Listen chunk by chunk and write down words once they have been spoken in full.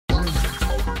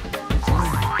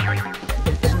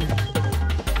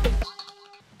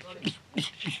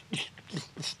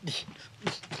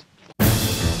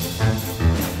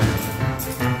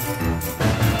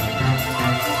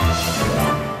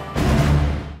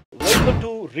Welcome to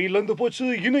Anthu Pochu.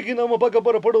 இன்னைக்கு நாம பார்க்க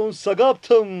போற படம்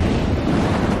சகாப்தம்.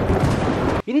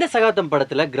 இந்த சகாப்தம்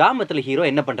படத்துல கிராமத்துல ஹீரோ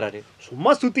என்ன பண்றாரு?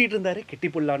 சும்மா சுத்திட்டு இருந்தாரு, கெட்டி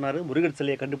புல்லானாரு, முருகன்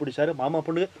சிலையை கண்டுபிடிச்சாரு, மாமா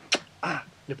பொண்ணு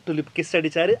லிப் டு லிப் கிஸ்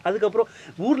அடிச்சாரு. அதுக்கப்புறம்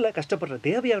ஊர்ல கஷ்டப்படுற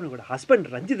தேவயானோட ஹஸ்பண்ட்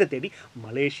ரஞ்சிதை தேடி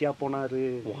மலேசியா போனாரு.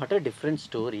 What a different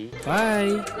story.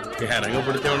 Hi. யாரங்க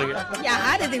பிடிச்சவனுங்க?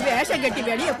 யார் இது வேஷம் கட்டி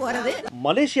வெளிய போறது?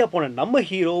 மலேசியா போன நம்ம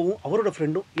ஹீரோவும் அவரோட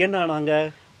ஃப்ரெண்டும் என்ன ஆனாங்க?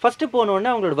 ஃபர்ஸ்ட் போனோடனே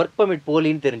அவங்களோட ஒர்க் பர்மிட்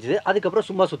போலின்னு தெரிஞ்சது. அதுக்கப்புறம்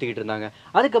சும்மா சுற்றிக்கிட்டு இருந்தாங்க.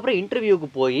 அதுக்கப்புறம் இன்டர்வியூக்கு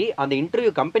போய் அந்த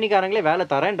இன்டர்வியூ கம்பெனிக்காரங்களே வேலை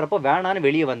தரேன்றப்போ வேணான்னு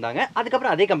வெளியே வந்தாங்க.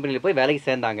 அதுக்கப்புறம் அதே கம்பெனியில் போய் வேலைக்கு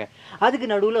சேர்ந்தாங்க.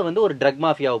 அதுக்கு நடுவில் ஒரு ட்ரக்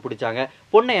மாஃபியாவை பிடிச்சாங்க,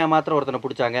 பொண்ணை ஏமாத்திர ஒருத்தனை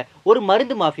பிடிச்சாங்க, ஒரு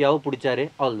மருந்து மாஃபியாவை பிடிச்சாரு.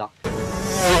 அவ்வளோதான்.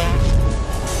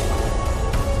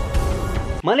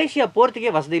 மலேசியா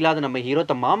போறதுக்கே வசதி இல்லாத நம்ம ஹீரோ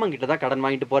தன் மாமன் கிட்ட தான் கடன்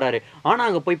வாங்கிட்டு போறாரு. ஆனால்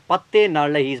அங்கே போய் 10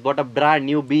 நாளில் he's pot a brand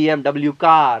new BMW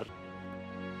car.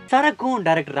 சரக்கும்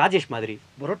director Rajesh மாதிரி,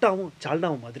 பரோட்டாவும்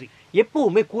சால்னாவும் மாதிரி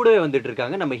எப்பவுமே கூடவே வந்துட்டு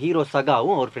இருக்காங்க நம்ம hero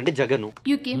சகாவும் our friend ஜகனும்.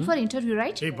 You came for interview,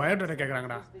 right? ஏய் பயோடேட்டா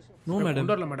கேக்குறாங்கடா. No madam.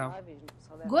 கொண்டு வரல madam.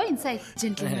 Go inside,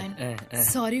 gentlemen.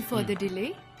 Sorry for the delay.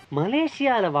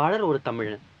 மலேசியால வாழற ஒரு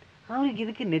தமிழன், அவருக்கு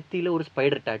இதுக்கு நெத்தியில ஒரு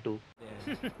ஸ்பைடர் டாட்டூ.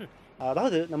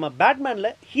 அதாவது நம்ம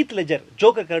பேட்மேன்ல ஹீத் லெஜர்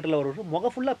ஜோக்கர் கேரக்டர்ல ஒரு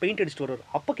முகம் ஃபுல்லா பெயிண்ட் அடிச்சுட்டு வருவார்.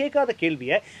 அப்போ கேட்காத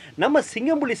கேள்வியை நம்ம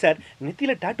சிங்கம்புலி சார்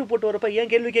நெத்தியில டாட்டூ போட்டு வரப்ப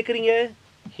ஏன் கேள்வி கேட்குறீங்க?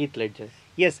 Heath ledger.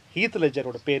 எஸ், ஹீத்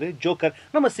லெஜரோட பேரு ஜோக்கர்.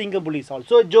 நம்ம Singampuli is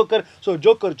also joker. So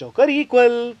joker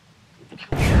equal.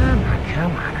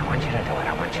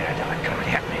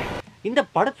 இந்த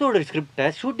படத்தோட ஸ்கிரிப்டை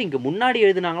ஷூட்டிங்க்கு முன்னாடி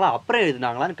எழுதினாங்களா அப்புறம்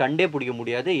எழுதினாங்களான்னு கண்டே பிடிக்க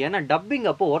முடியாது. ஏன்னா டப்பிங்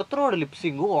அப்போ ஒருத்தரோட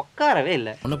லிப்ஸிங்கும் உட்காரவே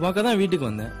இல்லை. உன்னை பார்க்க தான் வீட்டுக்கு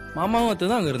வந்தேன். மாமாவும் அத்தை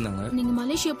தான் அங்கே இருந்தாங்க. நீங்க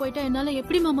மலேசியா போயிட்டா என்னால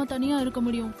எப்படி மாமா தனியா இருக்க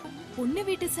முடியும்? பொண்ணு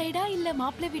வீட்டு சைடா இல்ல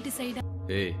மாப்பிள்ளை வீட்டு சைடா?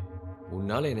 ஏய்,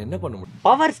 உன்னால என்ன பண்ண முடியும்?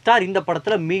 பவர் ஸ்டார் இந்த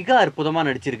படத்துல மிக அற்புதமா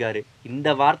நடிச்சிருக்காரு.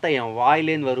 இந்த வார்த்தை என்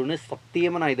வாயிலேன்னு வரும்னு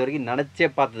சத்தியமா நான் இது வரைக்கும் நினைச்சே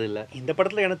பார்த்தது இல்லை. இந்த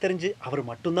படத்துல எனக்கு தெரிஞ்சு அவர்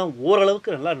மட்டும்தான்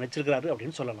ஓரளவுக்கு நல்லா நடிச்சிருக்காரு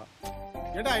அப்படின்னு சொல்லலாம்.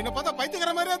 ஏடா என்ன பார்த்தா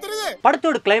பைத்தியக்கார மாதிரியா தெரியுது?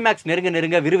 படத்தோட கிளைமேக்ஸ்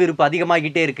நெருங்க விறுவிறுப்பு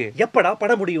அதிகமாகிட்டே இருக்கு. எப்படா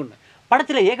பட முடியும்னு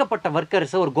படத்துல ஏகப்பட்ட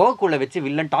ஒர்க்கர்ஸ் ஒரு கோகுக்குள்ள வச்சு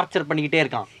வில்லன் டார்ச்சர் பண்ணிக்கிட்டே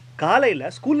இருக்கான். காலையில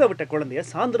ஸ்கூல்ல விட்ட குழந்தைய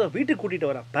சாயந்தரம் வீட்டுக்கு கூட்டிட்டு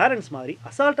வர பேரண்ட்ஸ் மாதிரி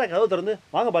அசால்ட்டா கதவு திறந்து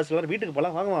வாங்க பாஸ் எல்லாரும் வீட்டுக்கு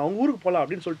போலாம், வாங்க அவங்க ஊருக்கு போலாம்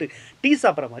அப்படின்னு சொல்லிட்டு டீ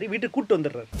சாப்பிட்ற மாதிரி வீட்டுக்கு கூட்டு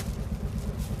வந்துடுறாரு.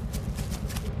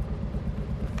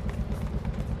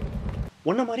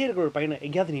 உன்ன மாதிரியே இருக்கிற ஒரு பையனை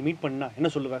எங்கேயாவது நீ மீட் பண்ணா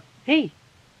என்ன சொல்லுவேன்? ஹேய்,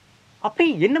 அப்பே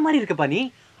என்ன மாதிரி இருக்கப்பா நீ?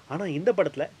 ஆனா இந்த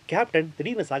படத்துல கேப்டன்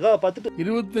திடீர்னு சகாவை பார்த்துட்டு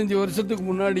 25 வருஷத்துக்கு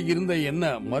முன்னாடி இருந்த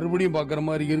என்ன மறுபடியும் பாக்குற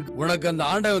மாதிரி இருக்கு. உனக்கு அந்த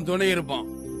ஆண்டவன் துணை இருப்பான்.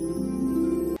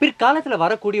 பிற்காலத்துல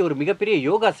வரக்கூடிய ஒரு மிகப்பெரிய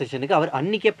யோகா செஷனுக்கு அவர்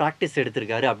அன்னைக்கே பிராக்டிஸ்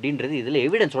எடுத்திருக்காரு அப்படின்றது இதுல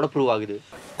எவிடன்ஸோட ப்ரூவ் ஆகுது.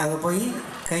 அங்க போய்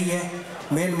கையை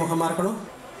மேல் முகமா இருக்கணும்,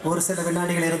 ஒரு சில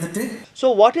வினாடிகள் இருந்துட்டு. So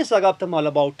what is Sagaptham all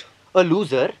about? A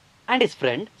loser and his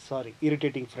friend,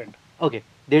 irritating friend. Okay,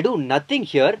 they do nothing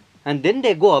here and then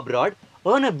they go abroad,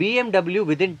 earn a BMW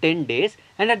within 10 days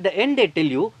and at the end they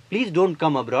tell you please don't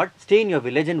come abroad, stay in your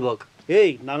village and work.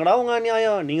 ஏய், நாங்கடா உங்க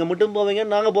நியாயம், நீங்க மட்டும் போவீங்க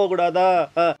நாங்க போக கூடாதா?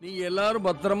 நீங்க எல்லாரும்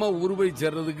பத்திரமா ஊர் போய்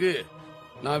சேர்றதுக்கு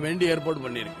நான் வேண்டி ஏற்பாடு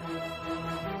பண்ணிருக்கேன்.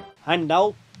 And now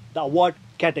the award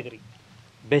category.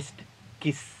 Best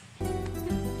kiss.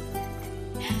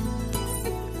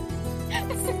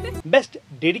 Best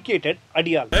dedicated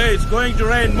அடியாள். Hey, it's going to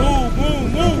rain.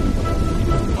 Move.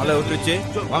 மழை விட்டுருச்சு,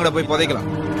 வாங்கடா போய் புதைக்கலாம்.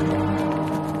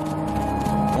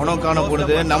 உனக்கு காண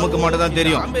போனது நமக்கு மட்டும் தான்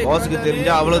தெரியும். பாஸ்க்கு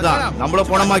தெரிஞ்சா அவ்வளவுதான், நம்மள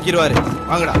பணமாக்கிடுவாரு.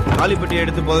 வாங்கடா காலிப்பட்டி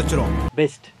எடுத்து புதைச்சிரும்.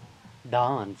 Best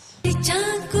dance.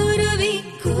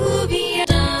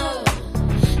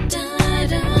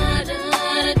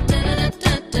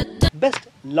 Best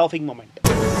laughing moment.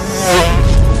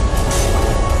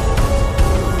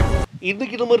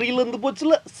 இன்னைக்கு நம்ம ரீல் வந்து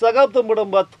போச்சுல சகாப்தம்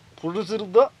படம் பார்த்து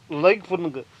பிடிச்சிருந்தா லைக்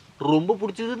பண்ணுங்க, ரொம்ப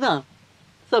பிடிச்சதுதான்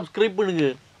சப்ஸ்கிரைப் பண்ணுங்க,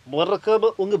 மறக்காம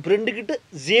உங்க ஃப்ரெண்டு கிட்ட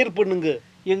ஷேர் பண்ணுங்க,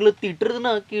 எங்களை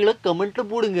திட்டுறதுன்னா கீழே கமெண்ட்ல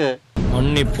போடுங்க.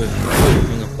 மன்னிப்பு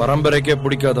எங்க பரம்பரைக்கே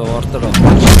பிடிக்காத வார்த்தைடா.